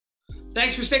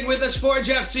Thanks for sticking with us, Forge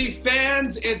FC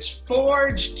fans. It's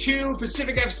Forge 2,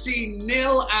 Pacific FC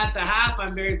 0 at the half.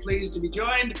 I'm very pleased to be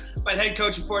joined by the head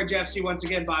coach of Forge FC once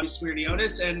again, Bobby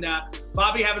Smyrniotis. And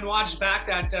Bobby, having watched back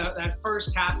that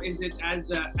first half, is it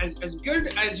as good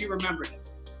as you remembered it?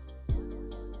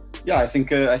 Yeah, I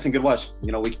think it was.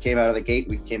 You know, we came out of the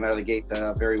gate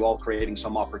very well, creating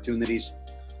some opportunities.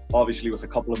 Obviously, with a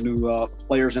couple of new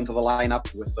players into the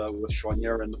lineup with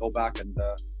Chonier and Novak, and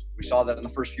we saw that in the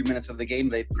first few minutes of the game,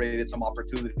 they created some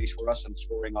opportunities for us, and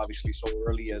scoring obviously so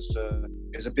early is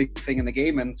a big thing in the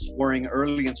game, and scoring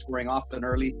early and scoring often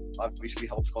early obviously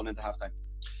helps going into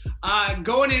halftime.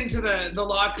 Going into the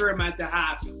locker room at the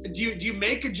half, do you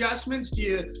make adjustments? Do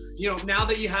you now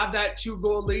that you have that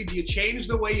 2-goal lead, do you change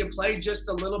the way you play just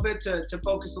a little bit to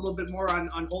focus a little bit more on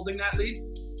holding that lead?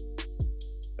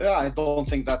 Yeah, I don't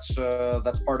think that's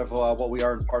part of what we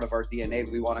are and part of our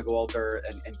DNA. We want to go out there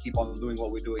and keep on doing what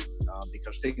we're doing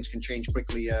because things can change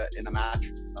quickly in a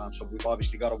match. So we've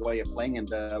obviously got a way of playing, and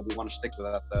we want to stick with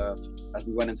that as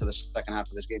we went into the second half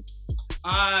of this game.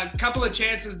 A couple of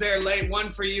chances there late, one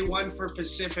for you, one for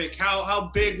Pacific.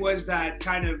 How big was that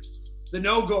kind of the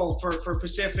no goal for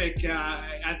Pacific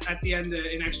at the end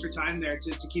in extra time there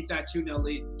to keep that 2-0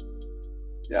 lead?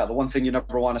 Yeah, the one thing you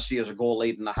never want to see is a goal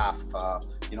late in the half.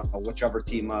 Whichever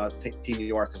team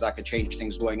you are, because that could change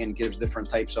things going in, gives different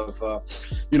types of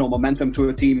momentum to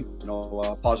a team.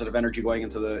 Positive energy going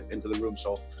into the room.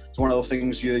 So it's one of those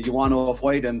things you want to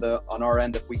avoid. And on our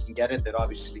end, if we can get it, it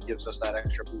obviously gives us that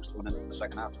extra boost going into the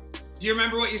second half. Do you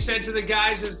remember what you said to the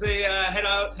guys as they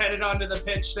headed onto the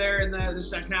pitch there in the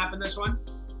second half in this one?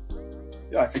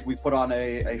 Yeah, I think we put on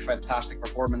a fantastic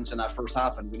performance in that first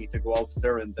half, and we need to go out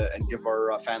there and give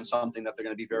our fans something that they're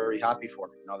going to be very happy for.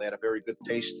 They had a very good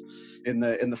taste in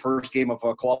the first game of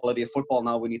quality of football.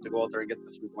 Now we need to go out there and get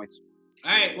the 3 points.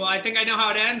 All right. Well, I think I know how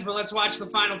it ends, but let's watch the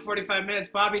final 45 minutes.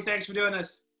 Bobby, thanks for doing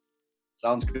this.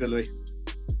 Sounds good, Louie.